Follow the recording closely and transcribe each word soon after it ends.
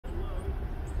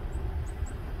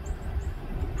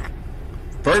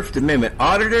First Amendment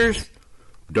auditors,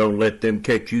 don't let them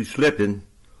catch you slipping,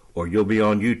 or you'll be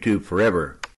on YouTube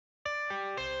forever.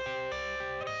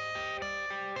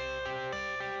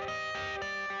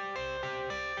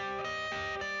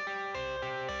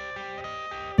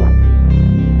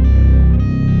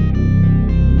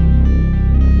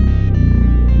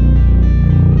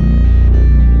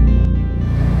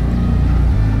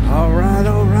 All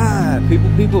right,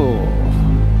 people.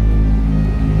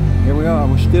 Here we are.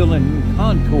 We're still in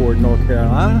Concord, North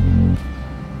Carolina.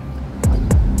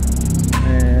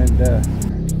 And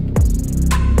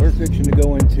we're fixing to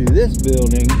go into this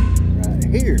building right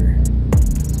here.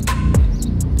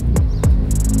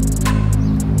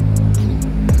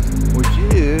 Which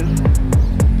is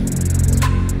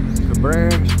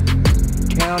Cabarrus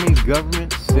County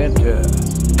Government Center.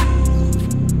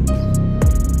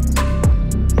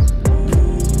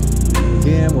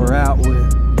 Again, we're out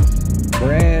with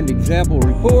brand example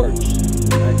reports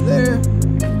right there.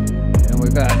 And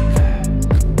we've got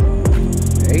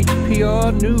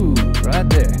HPR News right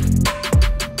there.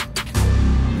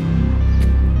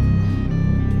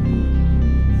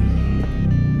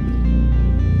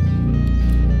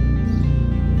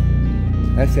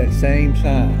 That's that same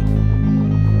sign.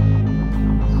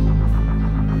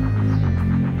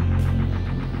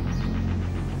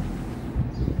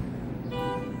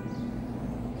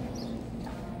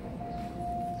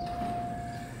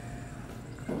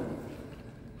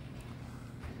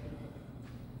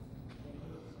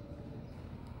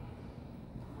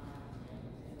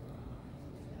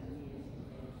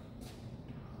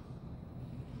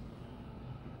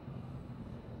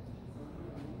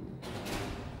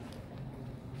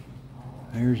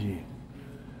 There's the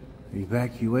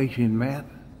evacuation map.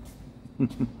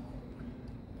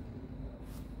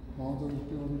 All those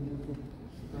buildings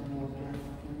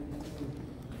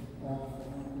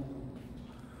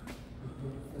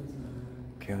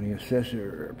County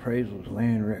assessor, appraisals,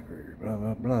 land record, blah,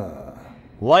 blah, blah.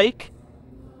 Like,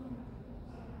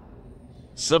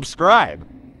 subscribe,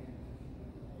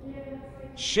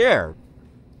 share,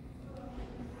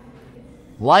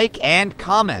 like and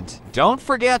comment. Don't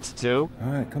forget to.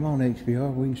 All right, come on,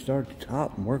 HPR. We can start at the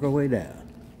top and work our way down.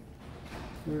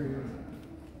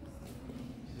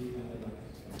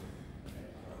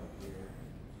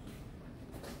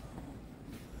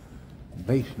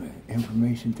 Basement,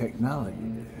 information technology.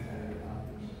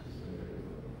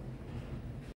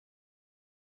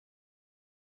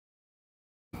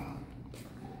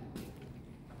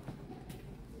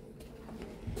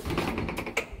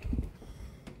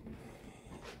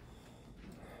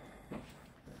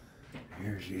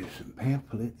 Here's just some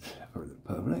pamphlets for the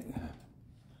public.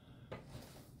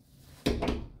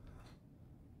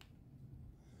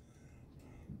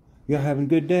 Y'all having a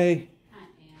good day? I am,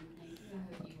 thank you. I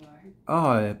hope you are.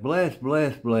 Oh, a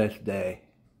blessed day.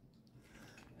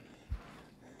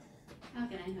 How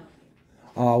can I help you?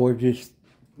 Oh, we're just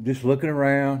looking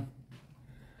around.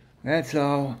 That's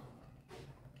all.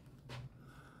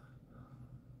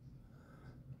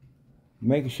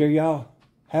 Making sure y'all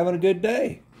having a good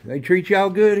day. They treat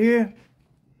y'all good here?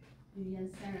 Yes,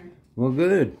 sir. Well,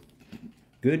 good.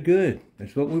 Good.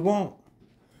 That's what we want.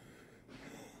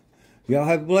 Y'all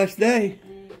have a blessed day.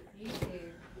 You too.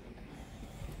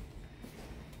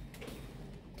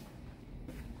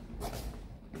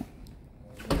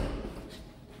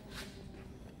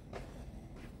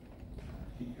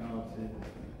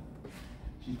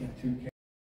 She's got 2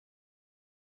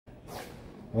 cats.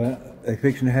 Well, they're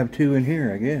fixing to have 2 in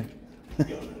here, I guess.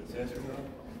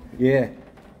 Yeah.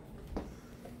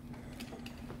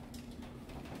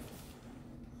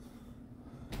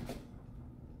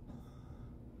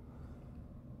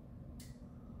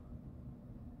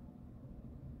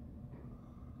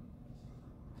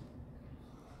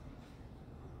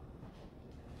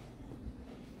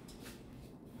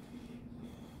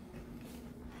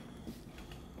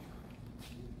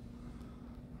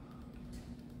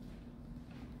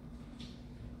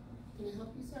 Can I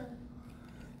help you, sir?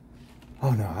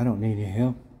 Oh, no, I don't need any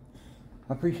help.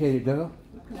 I appreciate it, though.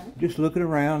 Okay. Just looking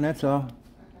around, that's all.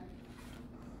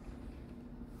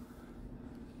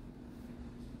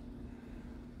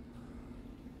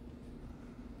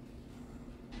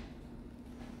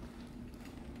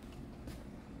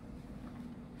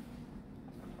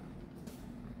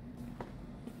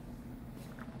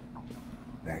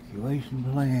 Evacuation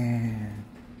plan.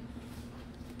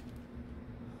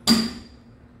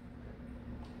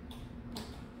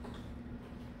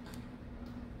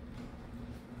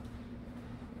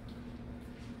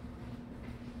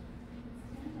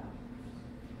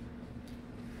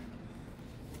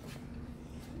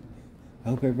 I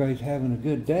hope everybody's having a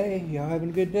good day. Y'all having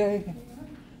a good day?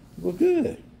 Well,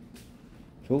 good.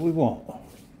 That's what we want.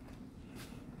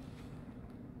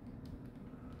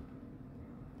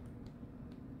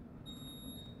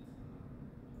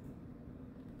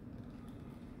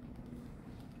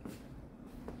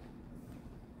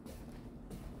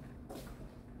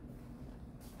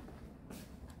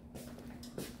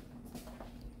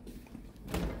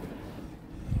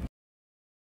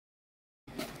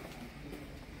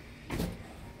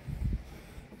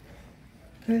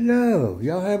 Hello,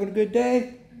 y'all having a good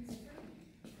day?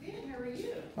 Good, how are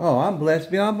you? Oh, I'm blessed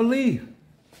beyond belief.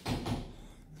 Can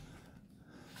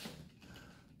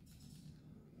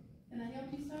I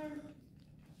help you, sir?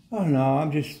 Oh no,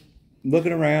 I'm just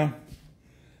looking around.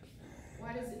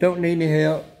 Why does it? Don't need any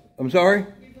help. I'm sorry?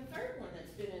 You're the third one that's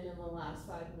been in the last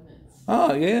 5 minutes.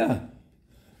 Oh yeah.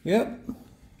 Yep.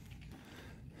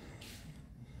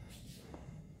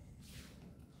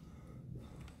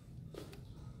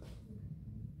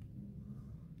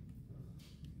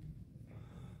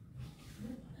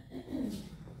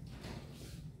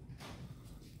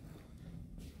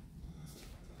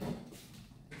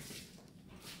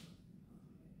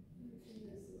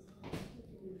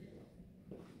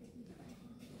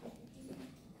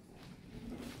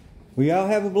 Well, y'all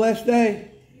have a blessed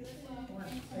day.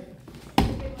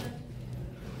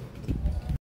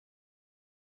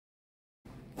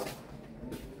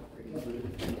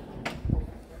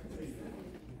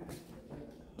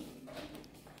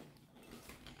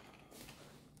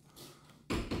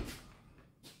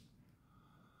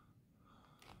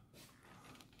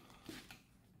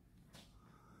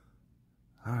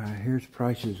 All right, here's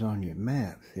prices on your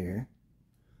maps here.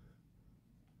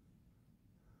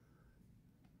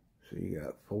 So you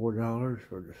got $4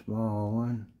 for the small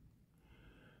one,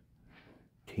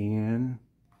 10,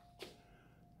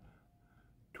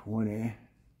 20,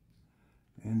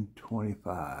 and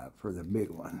 25 for the big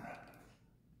one.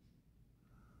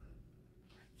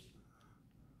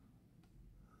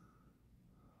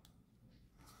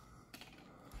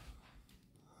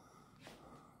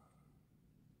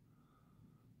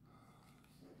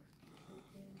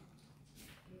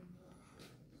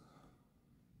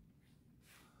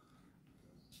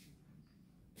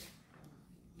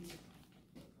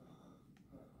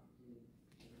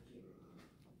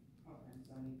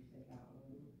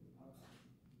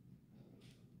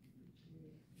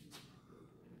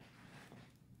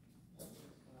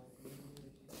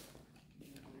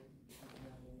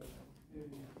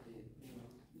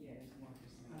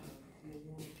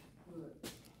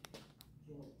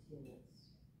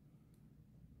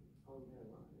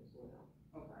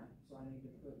 Okay, so I need to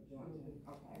put joint in,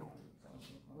 okay.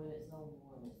 When it's on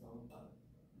one, it's on both.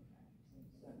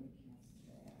 So let me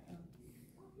cancel that.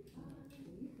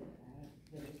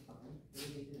 Then it's fine,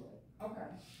 either way. Okay.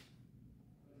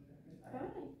 Fine.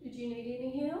 Did you need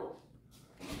any help?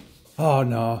 Oh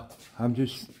no,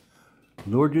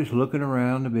 Lord, just looking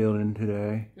around the building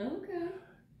today. Okay.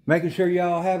 Making sure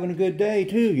y'all having a good day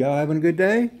too. Y'all having a good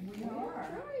day? We are.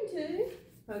 Trying to.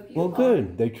 Hope you Well, are.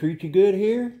 good. They treat you good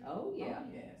here? Oh, yeah.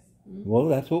 Yes. Well,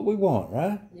 that's what we want,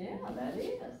 right? Yeah, that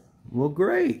is. Well,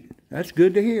 great. That's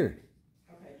good to hear.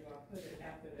 Okay, do I put it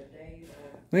after the days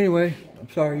or? Anyway, I'm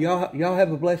sorry. Y'all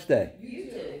have a blessed day. You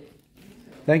too.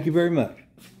 Thank you very much.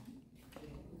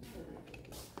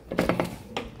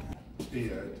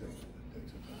 Yeah,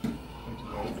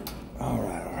 All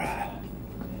right, all right.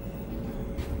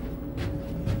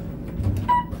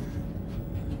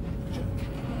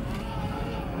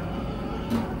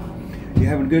 You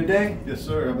having a good day? yes,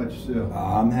 sir. How about yourself?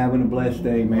 I'm having a blessed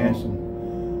day, man. Awesome.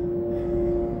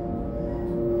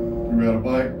 You ride a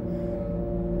bike?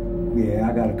 Yeah,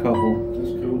 I got a couple.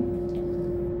 That's cool.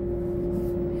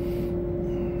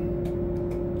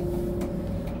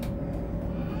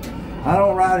 I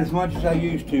don't ride as much as I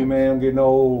used to, man. I'm getting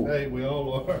old. Hey, we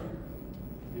all are.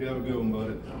 You have a good one,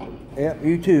 buddy. Yep,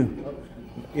 you too.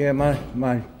 Yeah,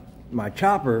 my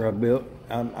chopper I built.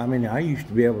 I mean, I used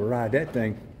to be able to ride that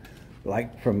thing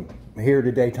like from here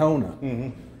to Daytona. Mm-hmm.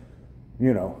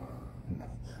 You know,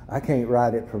 I can't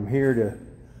ride it from here to,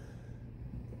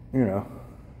 you know,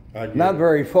 I get not it.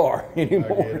 very far I get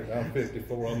anymore. it. I'm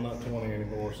 54. I'm not 20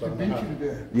 anymore. So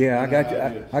Yeah,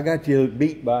 Yeah. I got you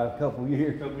beat by a couple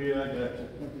years. Yeah, I got you.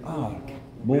 Oh,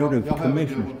 Board Y'all of have a good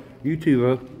Commissioners. one. You too,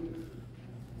 Ro.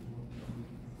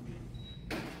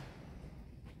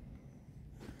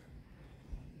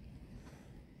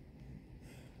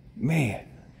 Man,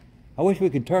 I wish we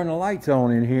could turn the lights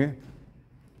on in here.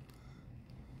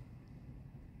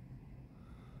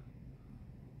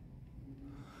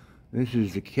 This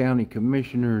is the County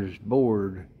Commissioners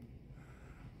Board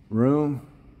room.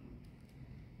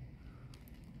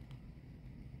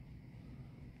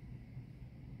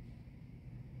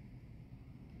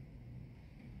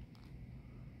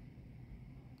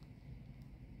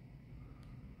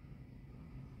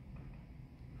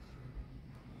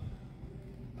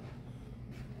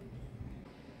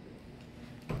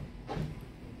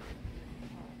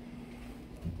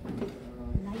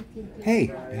 Hey,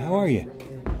 how are you?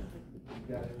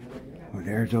 Well,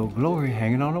 there's old Glory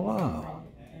hanging on the wall.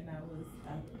 And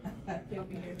I kept hearing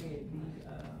it be,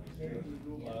 very,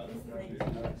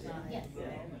 Yes.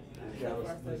 so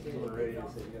far so good.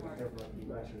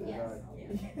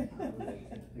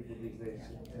 People these days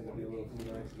tend to be a little too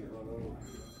nice to get run over.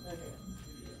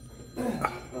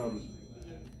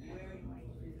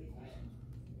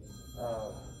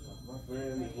 My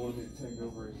friend wanted me to take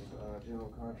over his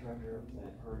general contractor for a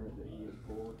permit that he has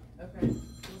pulled. Okay,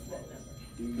 what's that number?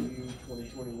 EU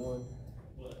 2021.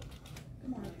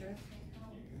 Come on, Chris.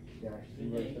 Dash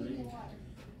 283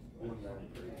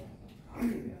 193.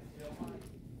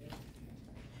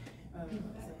 So he's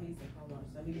a homeowner,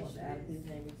 so he wants to add his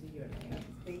name into your name.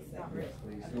 But he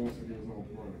still wants to do his own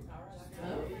plumbing.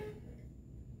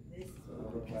 So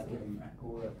it looks like he can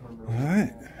pull that permit. All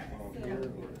right. Here,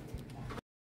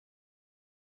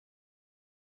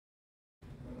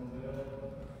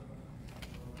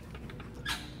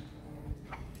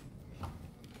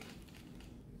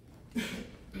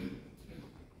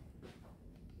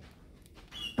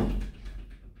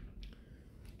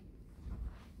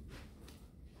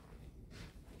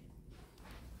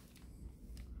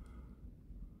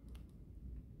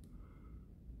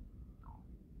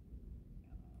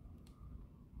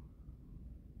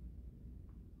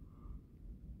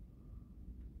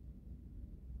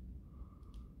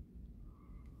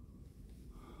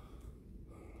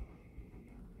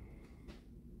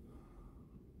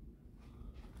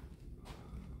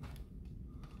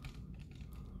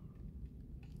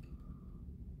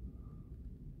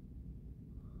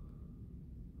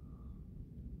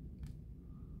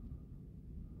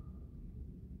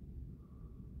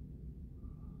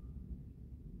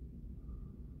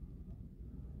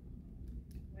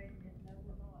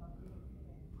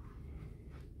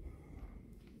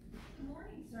 Good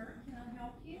morning, sir. Can I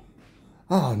help you?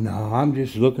 Oh, no, I'm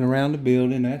just looking around the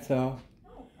building, that's all.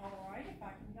 Oh, all right. If I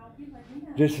can help you, let me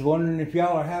know. Just wondering if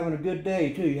y'all are having a good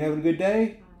day, too. You having a good day? I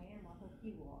am. I hope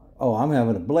you are. Oh, I'm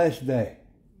having a blessed day.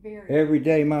 Very Every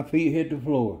day my feet hit the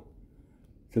floor.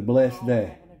 It's a blessed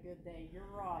day. Having a good day. You're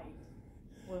right.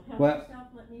 Well, help Well, yourself.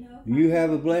 Let me know. If you I have can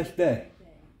a help blessed you. day.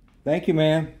 Thank you,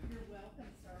 ma'am. You're welcome,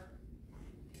 sir.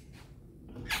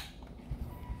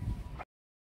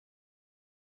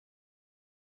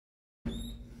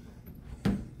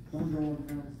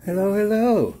 Hello,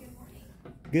 hello.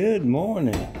 Good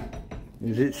morning.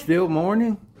 Is it still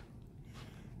morning?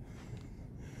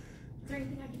 Is there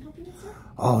anything I can help you with, sir?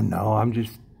 Oh, no, I'm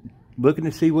just looking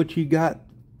to see what you got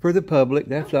for the public,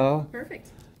 that's all. Perfect.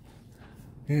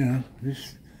 You know,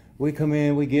 just, we come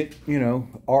in, we get, you know,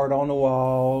 art on the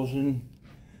walls and,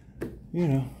 you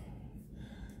know,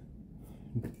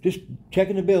 just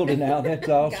checking the building out, that's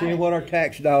all, Got seeing it. what our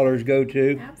tax dollars go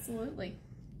to. Absolutely.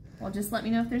 Well, just let me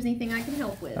know if there's anything I can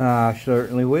help with. I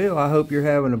certainly will. I hope you're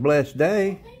having a blessed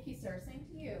day. Thank you, sir. Same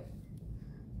to you.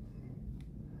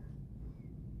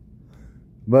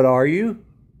 But are you?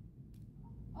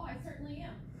 Oh, I certainly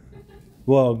am.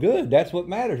 Well, good. That's what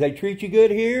matters. They treat you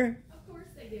good here? Of course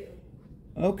they do.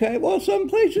 Okay. Well, some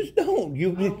places don't.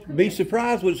 You'll be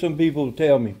surprised what some people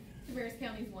tell me. Cabarrus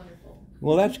County's wonderful.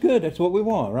 Well, that's good. That's what we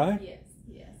want, right? Yes,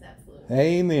 yes, absolutely.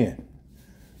 Amen.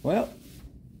 Well,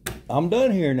 I'm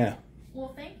done here now.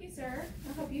 Well, thank you, sir.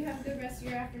 I hope you have a good rest of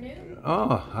your afternoon.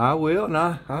 Oh, I will, and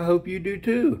I hope you do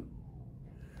too.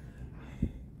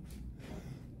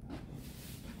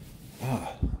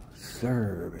 Ah,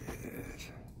 service.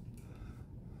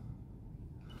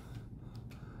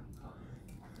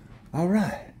 All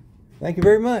right. Thank you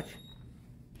very much.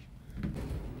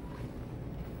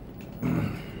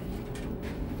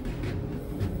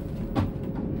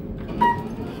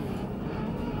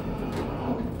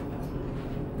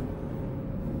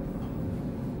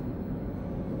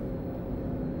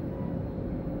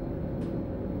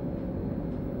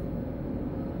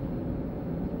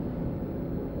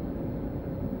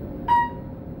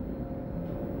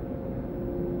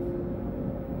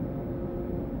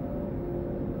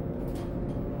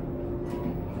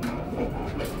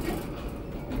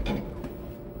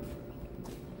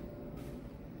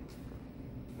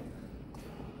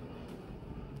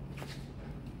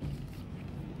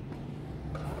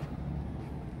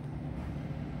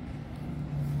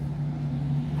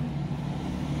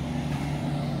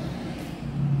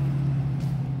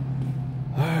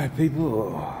 All right,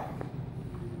 people.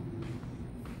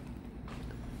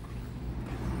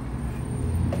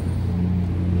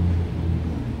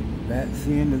 That's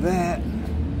the end of that.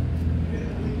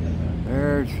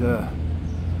 There's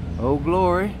Old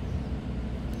Glory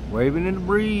waving in the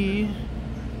breeze.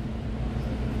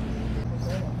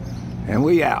 And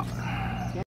we out.